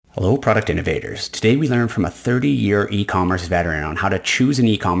Hello, product innovators. Today we learn from a 30-year e-commerce veteran on how to choose an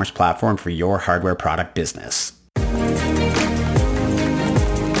e-commerce platform for your hardware product business.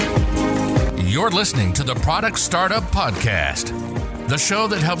 You're listening to the Product Startup Podcast, the show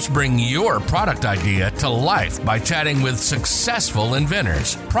that helps bring your product idea to life by chatting with successful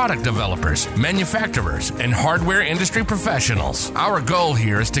inventors, product developers, manufacturers, and hardware industry professionals. Our goal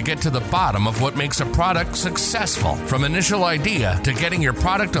here is to get to the bottom of what makes a product successful, from initial idea to getting your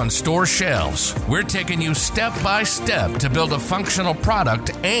product on store shelves. We're taking you step by step to build a functional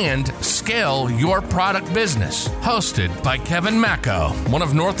product and scale your product business. Hosted by Kevin Macko, one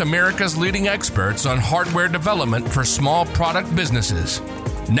of North America's leading experts on hardware development for small product businesses.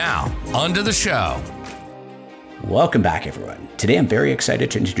 Now, on to the show. Welcome back, everyone. Today I'm very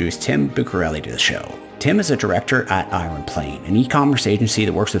excited to introduce Tim Bucarelli to the show. Tim is a director at Iron Plane, an e-commerce agency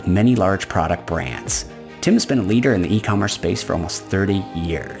that works with many large product brands. Tim has been a leader in the e-commerce space for almost 30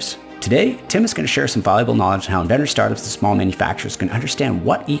 years. Today, Tim is going to share some valuable knowledge on how inventors, startups, and small manufacturers can understand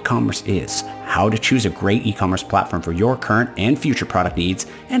what e-commerce is, how to choose a great e-commerce platform for your current and future product needs,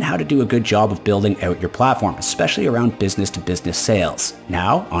 and how to do a good job of building out your platform, especially around business-to-business sales.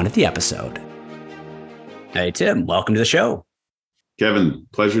 Now, on to the episode. Hey, Tim, welcome to the show. Kevin,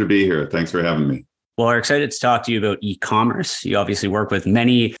 pleasure to be here. Thanks for having me. Well, we're excited to talk to you about e-commerce. You obviously work with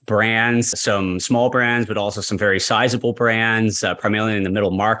many brands, some small brands, but also some very sizable brands, primarily in the middle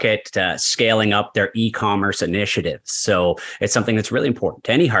market, scaling up their e-commerce initiatives. So it's something that's really important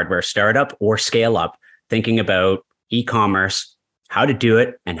to any hardware startup or scale up, thinking about e-commerce, how to do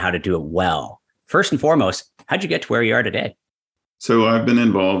it and how to do it well. First and foremost, how'd you get to where you are today? So I've been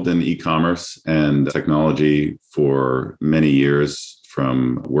involved in e-commerce and technology for many years,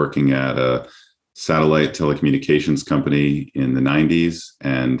 from working at a satellite telecommunications company in the 90s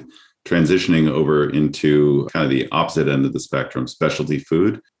and transitioning over into kind of the opposite end of the spectrum, specialty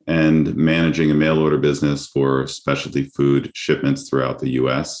food, and managing a mail order business for specialty food shipments throughout the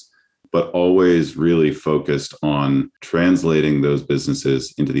US, but always really focused on translating those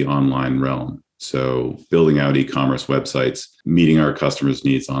businesses into the online realm. So building out e-commerce websites, meeting our customers'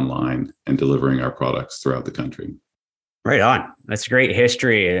 needs online, and delivering our products throughout the country. Right on. That's a great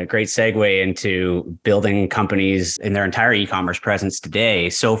history and a great segue into building companies in their entire e-commerce presence today.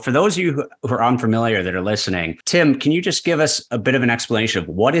 So for those of you who are unfamiliar that are listening, Tim, can you just give us a bit of an explanation of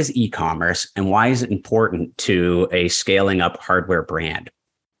what is e-commerce and why is it important to a scaling up hardware brand?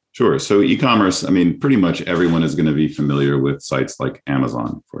 Sure. So e-commerce, pretty much everyone is going to be familiar with sites like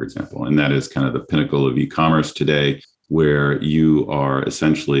Amazon, for example, and that is kind of the pinnacle of e-commerce today, where you are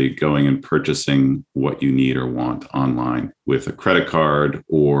essentially going and purchasing what you need or want online with a credit card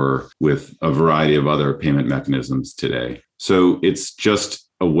or with a variety of other payment mechanisms today. So it's just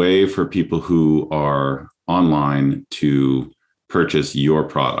a way for people who are online to purchase your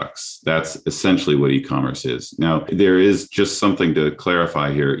products. That's essentially what e-commerce is. Now, there is just something to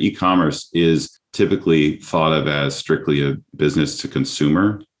clarify here. E-commerce is typically thought of as strictly a business to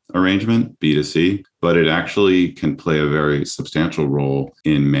consumer arrangement, B2C, but it actually can play a very substantial role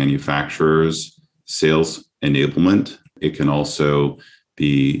in manufacturers' sales enablement. It can also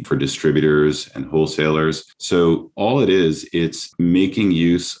be for distributors and wholesalers. So all it is, it's making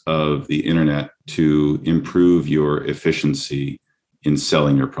use of the internet to improve your efficiency in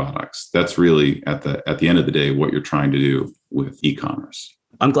selling your products. That's really at the end of the day what you're trying to do with e-commerce.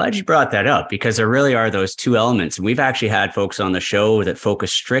 I'm glad you brought that up because there really are those two elements. And we've actually had folks on the show that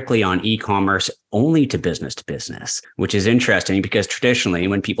focus strictly on e-commerce only to business, which is interesting because traditionally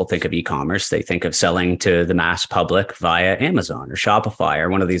when people think of e-commerce, they think of selling to the mass public via Amazon or Shopify or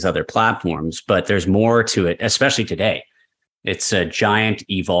one of these other platforms. But there's more to it, especially today. It's a giant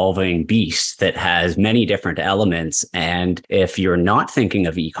evolving beast that has many different elements. And if you're not thinking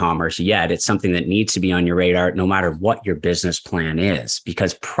of e-commerce yet, it's something that needs to be on your radar no matter what your business plan is,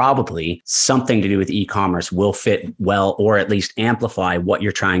 because probably something to do with e-commerce will fit well, or at least amplify what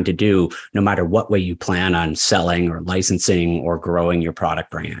you're trying to do, no matter what way you plan on selling or licensing or growing your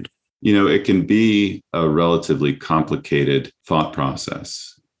product brand. It can be a relatively complicated thought process.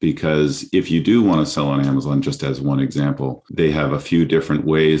 Because if you do want to sell on Amazon, just as one example, they have a few different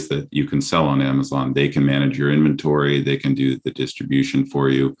ways that you can sell on Amazon. They can manage your inventory. They can do the distribution for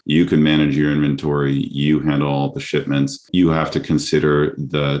you. You can manage your inventory. You handle all the shipments. You have to consider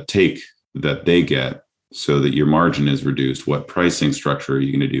the take that they get so that your margin is reduced. What pricing structure are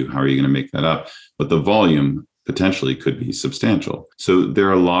you going to do? How are you going to make that up? But the volume potentially could be substantial. So there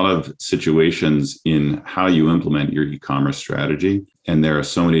are a lot of situations in how you implement your e-commerce strategy. And there are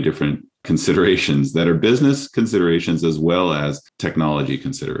so many different considerations that are business considerations as well as technology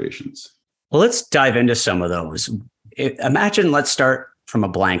considerations. Well, let's dive into some of those. Imagine, let's start from a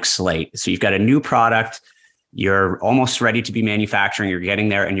blank slate. So you've got a new product, you're almost ready to be manufacturing, you're getting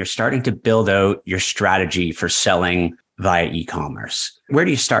there, and you're starting to build out your strategy for selling via e-commerce. Where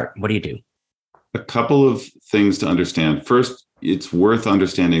do you start? What do you do? A couple of things to understand. First, it's worth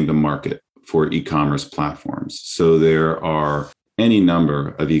understanding the market for e-commerce platforms. So there are any number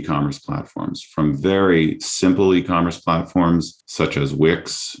of e-commerce platforms, from very simple e-commerce platforms such as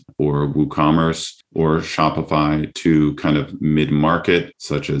Wix or WooCommerce or Shopify, to kind of mid-market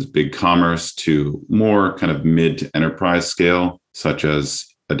such as BigCommerce, to more kind of mid to enterprise scale such as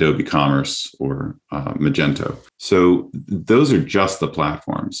Adobe Commerce or Magento. So those are just the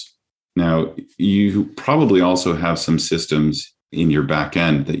platforms. Now, you probably also have some systems in your back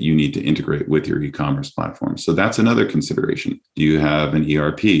end that you need to integrate with your e-commerce platform. So that's another consideration. Do you have an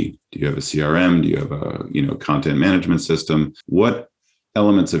ERP? Do you have a CRM? Do you have a content management system? What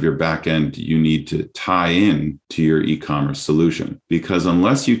elements of your back end do you need to tie in to your e-commerce solution? Because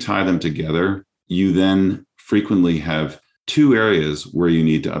unless you tie them together, you then frequently have two areas where you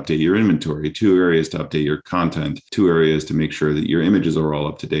need to update your inventory, two areas to update your content, two areas to make sure that your images are all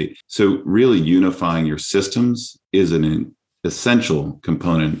up to date. So really unifying your systems is an essential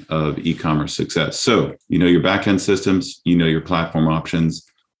component of e-commerce success. So you know your backend systems, you know your platform options.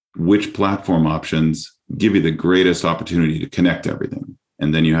 Which platform options give you the greatest opportunity to connect everything?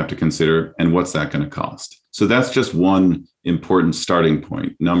 And then you have to consider, and what's that going to cost? So that's just one important starting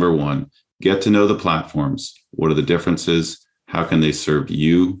point. Number one, get to know the platforms. What are the differences? How can they serve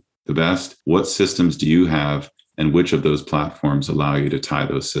you the best? What systems do you have? And which of those platforms allow you to tie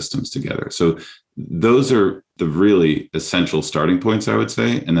those systems together? So those are the really essential starting points, I would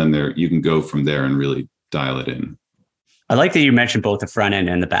say. And then you can go from there and really dial it in. I like that you mentioned both the front end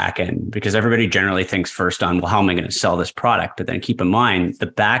and the back end, because everybody generally thinks first on, well, how am I going to sell this product? But then keep in mind, the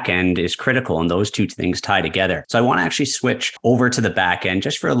back end is critical and those two things tie together. So I want to actually switch over to the back end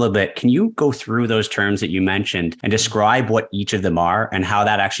just for a little bit. Can you go through those terms that you mentioned and describe what each of them are and how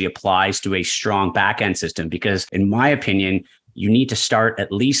that actually applies to a strong back end system? Because in my opinion, you need to start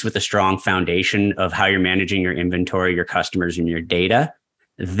at least with a strong foundation of how you're managing your inventory, your customers, and your data.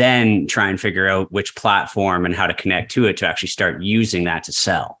 Then try and figure out which platform and how to connect to it to actually start using that to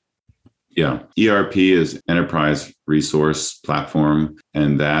sell. Yeah. ERP is enterprise resource platform.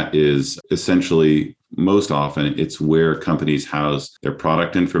 And that is essentially, most often, it's where companies house their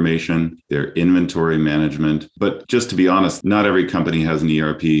product information, their inventory management. But just to be honest, not every company has an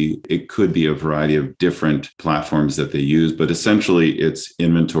ERP. It could be a variety of different platforms that they use, but essentially it's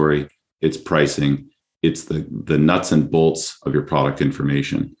inventory, it's pricing, it's the nuts and bolts of your product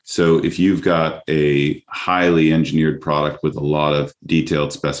information. So if you've got a highly engineered product with a lot of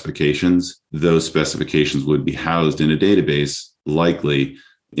detailed specifications, those specifications would be housed in a database, likely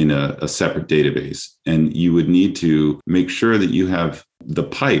in a separate database. And you would need to make sure that you have the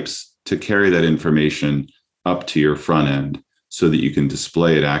pipes to carry that information up to your front end so that you can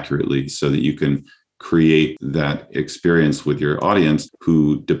display it accurately, so that you can create that experience with your audience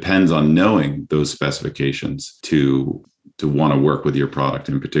who depends on knowing those specifications to want to work with your product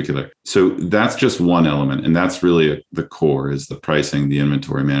in particular. So that's just one element. And that's really the core, is the pricing, the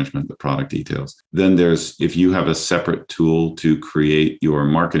inventory management, the product details. Then if you have a separate tool to create your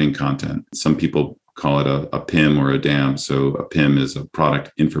marketing content, some people call it a PIM or a DAM. So a PIM is a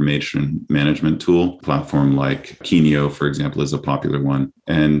product information management tool. Platform like Kenio, for example, is a popular one.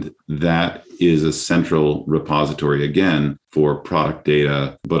 And that is a central repository, again, for product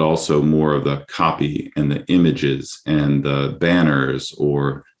data, but also more of the copy and the images and the banners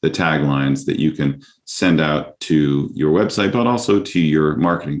or the taglines that you can send out to your website, but also to your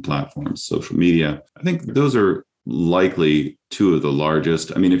marketing platforms, social media. I think those are likely two of the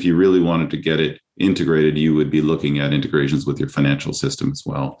largest. I mean, if you really wanted to get it integrated, you would be looking at integrations with your financial system as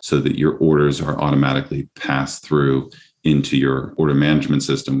well, so that your orders are automatically passed through into your order management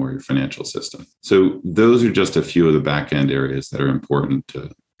system or your financial system. So those are just a few of the back-end areas that are important to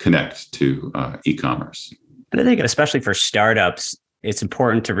connect to e-commerce. And I think especially for startups, it's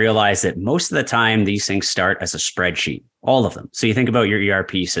important to realize that most of the time these things start as a spreadsheet, all of them. So you think about your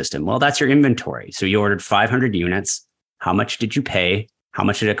ERP system. Well, that's your inventory. So you ordered 500 units. How much did you pay? How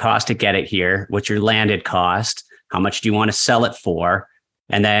much did it cost to get it here? What's your landed cost? How much do you want to sell it for?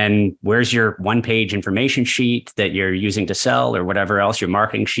 And then where's your one-page information sheet that you're using to sell, or whatever else, your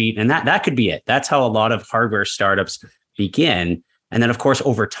marketing sheet? And that could be it. That's how a lot of hardware startups begin. And then, of course,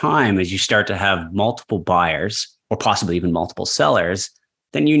 over time, as you start to have multiple buyers or possibly even multiple sellers,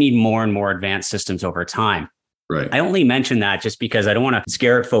 then you need more and more advanced systems over time. Right. I only mention that just because I don't want to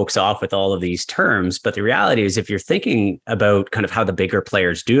scare folks off with all of these terms. But the reality is, if you're thinking about kind of how the bigger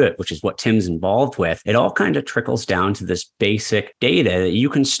players do it, which is what Tim's involved with, it all kind of trickles down to this basic data that you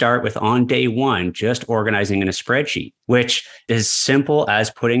can start with on day one, just organizing in a spreadsheet, which is simple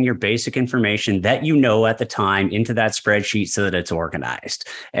as putting your basic information that you know at the time into that spreadsheet so that it's organized.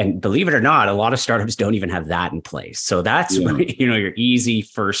 And believe it or not, a lot of startups don't even have that in place. So that's your easy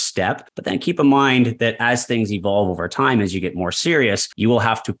first step. But then keep in mind that as things evolve over time, as you get more serious, you will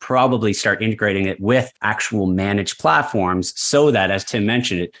have to probably start integrating it with actual managed platforms so that, as Tim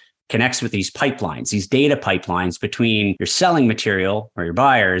mentioned, it connects with these pipelines, these data pipelines between your selling material or your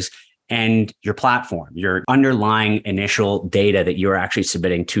buyers and your platform, your underlying initial data that you're actually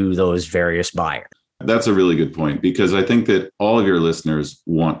submitting to those various buyers. That's a really good point, because I think that all of your listeners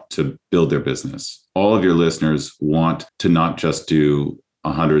want to build their business. All of your listeners want to not just do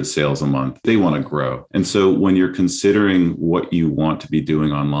 100 sales a month. They want to grow. And so when you're considering what you want to be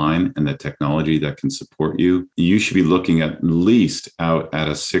doing online and the technology that can support you, you should be looking at least out at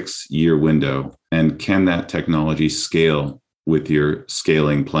a 6-year window. And can that technology scale with your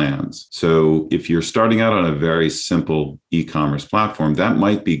scaling plans? So if you're starting out on a very simple e-commerce platform, that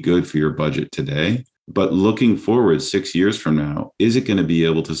might be good for your budget today. But looking forward 6 years from now, is it going to be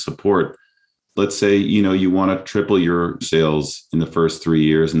able to support, let's say, you want to triple your sales in the first 3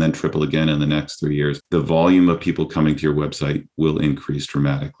 years and then triple again in the next 3 years. The volume of people coming to your website will increase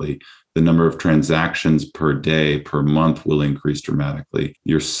dramatically. The number of transactions per day, per month will increase dramatically.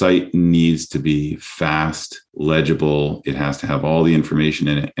 Your site needs to be fast, legible. It has to have all the information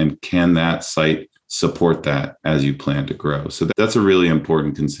in it. And can that site support that as you plan to grow? So that's a really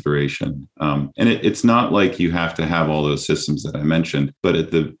important consideration. And it's not like you have to have all those systems that I mentioned, but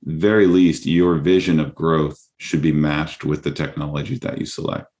at the very least, your vision of growth should be matched with the technology that you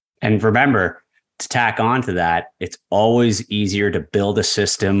select. And remember, to tack on to that, it's always easier to build a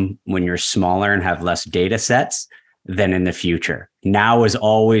system when you're smaller and have less data sets than in the future. Now is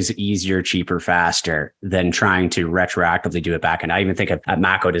always easier, cheaper, faster than trying to retroactively do it back. And I even think at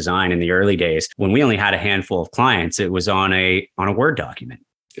Mako Design in the early days, when we only had a handful of clients, it was on a Word document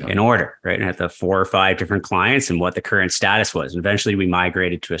in order, right? And had the 4 or 5 different clients and what the current status was. And eventually we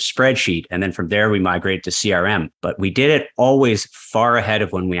migrated to a spreadsheet. And then from there, we migrated to CRM. But we did it always far ahead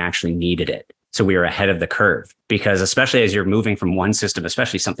of when we actually needed it. So we were ahead of the curve, because especially as you're moving from one system,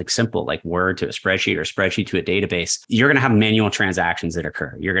 especially something simple like Word to a spreadsheet or spreadsheet to a database, you're going to have manual transactions that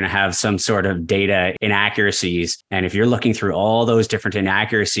occur. You're going to have some sort of data inaccuracies. And if you're looking through all those different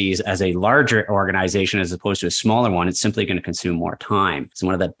inaccuracies as a larger organization as opposed to a smaller one, it's simply going to consume more time. So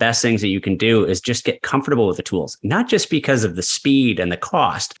one of the best things that you can do is just get comfortable with the tools, not just because of the speed and the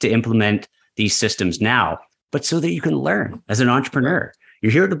cost to implement these systems now, but so that you can learn as an entrepreneur.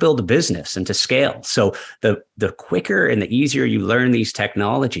 You're here to build a business and to scale. So the quicker and the easier you learn these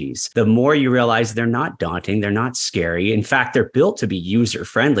technologies, the more you realize they're not daunting, they're not scary. In fact, they're built to be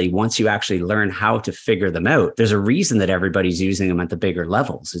user-friendly once you actually learn how to figure them out. There's a reason that everybody's using them at the bigger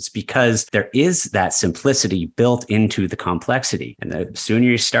levels. It's because there is that simplicity built into the complexity. And the sooner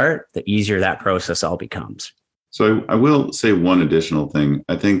you start, the easier that process all becomes. So I will say one additional thing.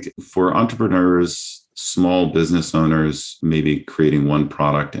 I think for entrepreneurs, small business owners, maybe creating one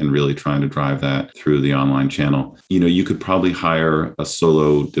product and really trying to drive that through the online channel, you could probably hire a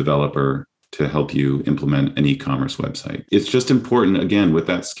solo developer to help you implement an e-commerce website. It's just important, again, with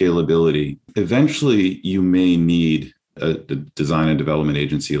that scalability. Eventually, you may need a design and development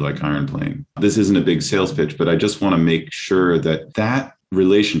agency like Iron Plane. This isn't a big sales pitch, but I just want to make sure that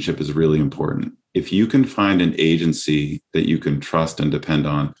relationship is really important. If you can find an agency that you can trust and depend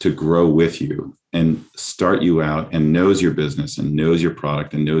on to grow with you and start you out and knows your business and knows your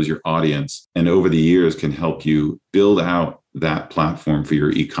product and knows your audience, and over the years can help you build out that platform for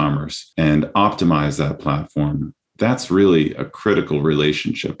your e-commerce and optimize that platform, that's really a critical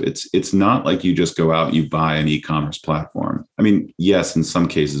relationship. It's not like you just go out, you buy an e-commerce platform. I mean, yes, in some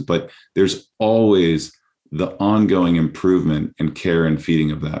cases, but there's always the ongoing improvement and care and feeding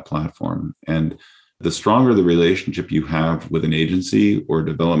of that platform. And the stronger the relationship you have with an agency or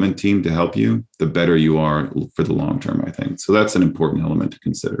development team to help you, the better you are for the long term, I think. So that's an important element to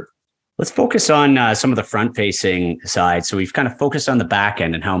consider. Let's focus on some of the front-facing side. So we've kind of focused on the back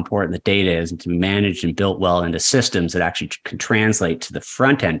end and how important the data is and to be managed and built well into systems that actually can translate to the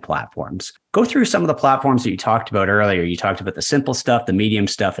front-end platforms. Go through some of the platforms that you talked about earlier. You talked about the simple stuff, the medium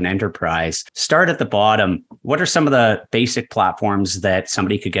stuff, and enterprise. Start at the bottom. What are some of the basic platforms that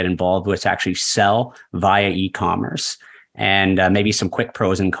somebody could get involved with to actually sell via e-commerce? And maybe some quick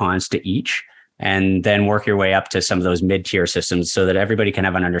pros and cons to each. and then work your way up to some of those mid-tier systems so that everybody can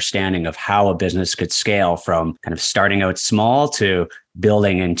have an understanding of how a business could scale from kind of starting out small to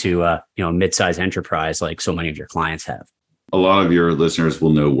building into a mid-sized enterprise like so many of your clients have. A lot of your listeners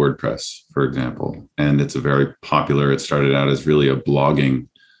will know WordPress, for example, and it's it started out as really a blogging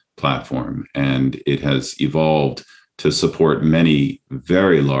platform, and it has evolved to support many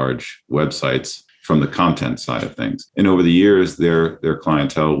very large websites from the content side of things. And over the years, their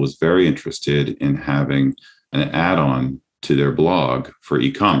clientele was very interested in having an add-on to their blog for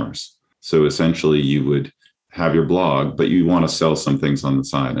e-commerce. So essentially, you would have your blog, but you want to sell some things on the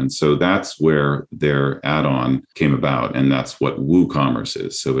side. And so that's where their add-on came about. And that's what WooCommerce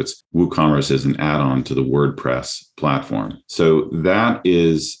is. So WooCommerce is an add-on to the WordPress platform. So that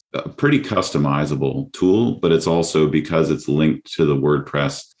is a pretty customizable tool, but it's also, because it's linked to the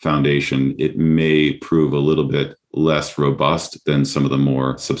WordPress foundation, it may prove a little bit less robust than some of the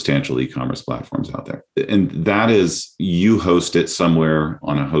more substantial e-commerce platforms out there. And that is, you host it somewhere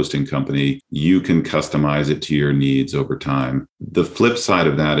on a hosting company. You can customize it to your needs over time. The flip side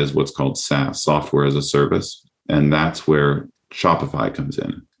of that is what's called SaaS, software as a service. And that's where Shopify comes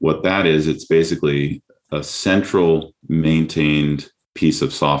in. What that is, it's basically a central maintained piece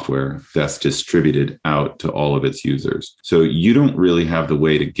of software that's distributed out to all of its users. So you don't really have the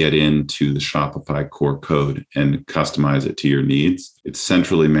way to get into the Shopify core code and customize it to your needs. It's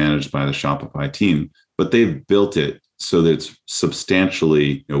centrally managed by the Shopify team, but they've built it so that it's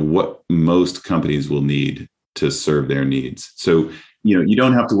substantially what most companies will need to serve their needs. So you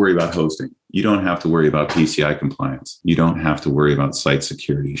don't have to worry about hosting. You don't have to worry about PCI compliance. You don't have to worry about site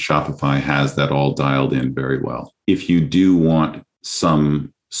security. Shopify has that all dialed in very well. If you do want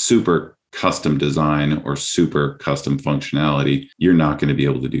some super custom design or super custom functionality, you're not going to be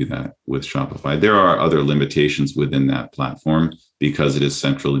able to do that with Shopify. There are other limitations within that platform because it is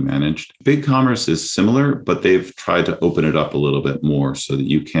centrally managed. BigCommerce is similar, but they've tried to open it up a little bit more so that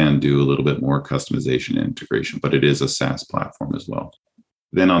you can do a little bit more customization and integration, but it is a SaaS platform as well.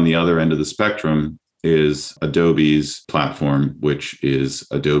 Then on the other end of the spectrum is Adobe's platform, which is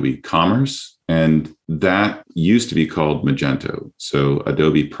Adobe Commerce. And that used to be called Magento. So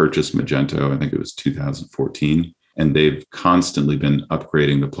Adobe purchased Magento, I think it was 2014, and they've constantly been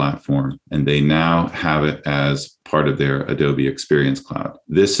upgrading the platform. And they now have it as part of their Adobe Experience Cloud.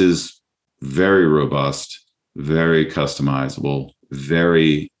 This is very robust, very customizable,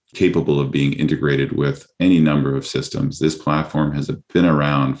 very capable of being integrated with any number of systems. This platform has been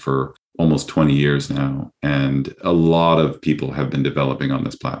around for almost 20 years now, and a lot of people have been developing on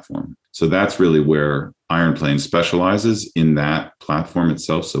this platform. So that's really where Ironplane specializes, in that platform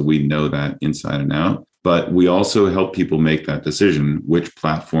itself. So we know that inside and out, but we also help people make that decision, which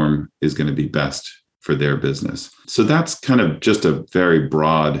platform is going to be best for their business. So that's kind of just a very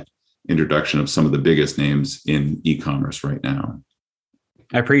broad introduction of some of the biggest names in e-commerce right now.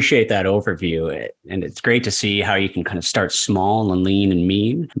 I appreciate that overview. And it's great to see how you can kind of start small and lean and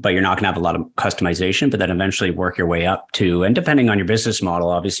mean, but you're not going to have a lot of customization, but then eventually work your way up to, and depending on your business model,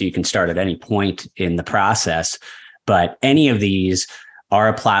 obviously you can start at any point in the process, but any of these are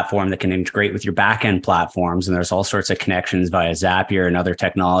a platform that can integrate with your backend platforms. And there's all sorts of connections via Zapier and other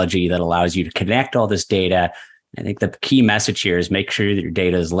technology that allows you to connect all this data. I think the key message here is make sure that your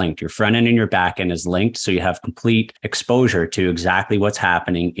data is linked. Your front end and your back end is linked, so you have complete exposure to exactly what's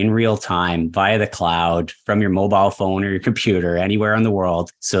happening in real time via the cloud, from your mobile phone or your computer, anywhere in the world,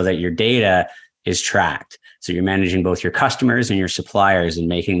 so that your data is tracked. So you're managing both your customers and your suppliers and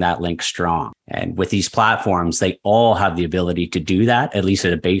making that link strong. And with these platforms, they all have the ability to do that, at least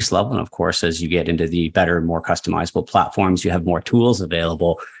at a base level. And of course, as you get into the better, more customizable platforms, you have more tools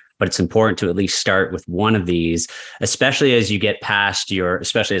available. But it's important to at least start with one of these, especially as you get past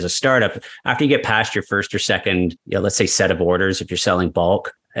especially as a startup, after you get past your first or second, let's say set of orders, if you're selling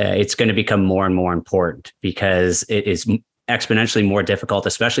bulk, it's going to become more and more important because it is exponentially more difficult,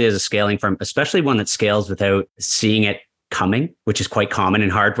 especially as a scaling firm, especially one that scales without seeing it coming, which is quite common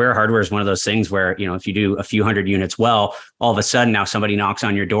in hardware. Hardware is one of those things where, if you do a few hundred units well, all of a sudden now somebody knocks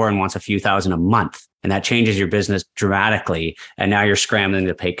on your door and wants a few thousand a month. And that changes your business dramatically. And now you're scrambling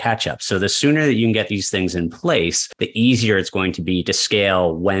to pay catch up. So the sooner that you can get these things in place, the easier it's going to be to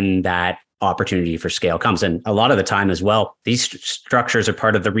scale when that opportunity for scale comes. And a lot of the time as well, these structures are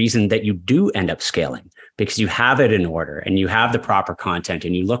part of the reason that you do end up scaling, because you have it in order and you have the proper content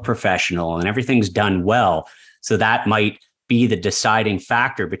and you look professional and everything's done well. So that might be the deciding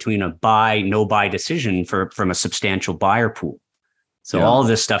factor between a buy, no buy decision from a substantial buyer pool. So all of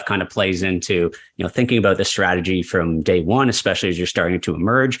this stuff kind of plays into, thinking about the strategy from day one, especially as you're starting to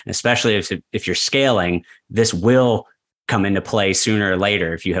emerge, especially if you're scaling, this will come into play sooner or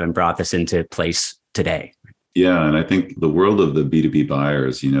later if you haven't brought this into place today. Yeah. And I think the world of the B2B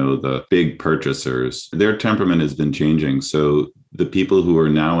buyers, the big purchasers, their temperament has been changing. So the people who are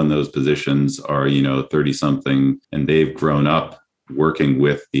now in those positions are, 30 something, and they've grown up working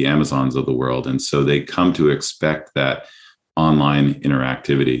with the Amazons of the world. And so they come to expect that online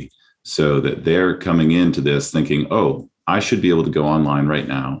interactivity, so that they're coming into this thinking, oh, I should be able to go online right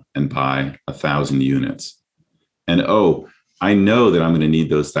now and buy 1,000 units. And oh, I know that I'm going to need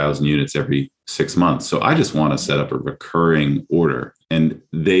those 1,000 units every 6 months. So I just want to set up a recurring order. And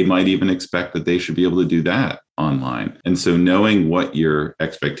they might even expect that they should be able to do that online. And so knowing what your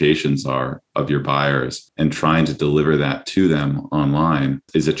expectations are of your buyers and trying to deliver that to them online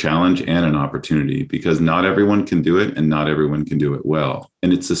is a challenge and an opportunity, because not everyone can do it and not everyone can do it well.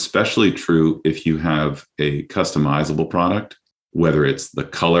 And it's especially true if you have a customizable product, whether it's the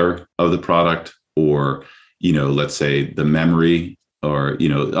color of the product or let's say the memory or,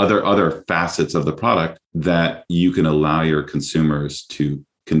 other facets of the product that you can allow your consumers to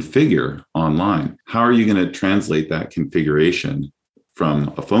configure online. How are you going to translate that configuration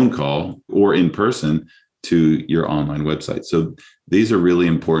from a phone call or in person to your online website? So these are really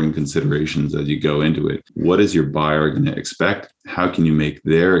important considerations as you go into it. What is your buyer going to expect? How can you make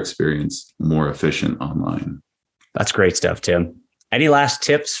their experience more efficient online? That's great stuff, Tim. Any last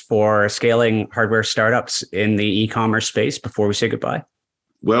tips for scaling hardware startups in the e-commerce space before we say goodbye?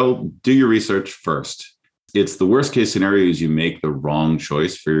 Well, do your research first. It's the worst case scenario is you make the wrong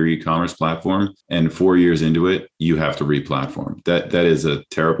choice for your e-commerce platform, and 4 years into it, you have to re-platform. That is a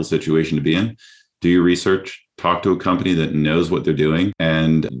terrible situation to be in. Do your research, talk to a company that knows what they're doing,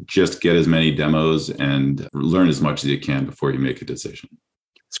 and just get as many demos and learn as much as you can before you make a decision.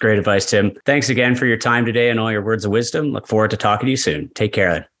 It's great advice, Tim. Thanks again for your time today and all your words of wisdom. Look forward to talking to you soon. Take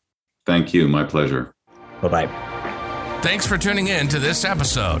care. Thank you. My pleasure. Bye-bye. Thanks for tuning in to this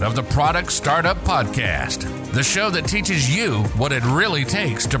episode of the Product Startup Podcast, the show that teaches you what it really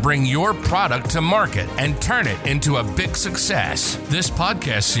takes to bring your product to market and turn it into a big success. This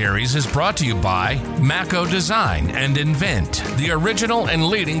podcast series is brought to you by Mako Design and Invent, the original and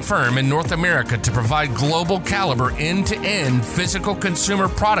leading firm in North America to provide global caliber end-to-end physical consumer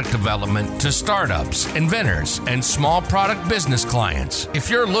product development to startups, inventors, and small product business clients. If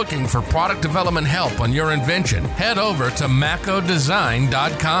you're looking for product development help on your invention, head over to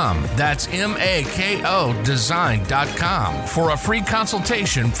makodesign.com. That's MAKO design.com for a free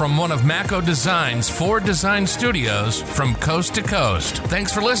consultation from one of Mako Design's 4 design studios from coast to coast.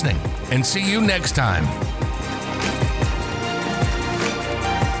 Thanks for listening, and see you next time.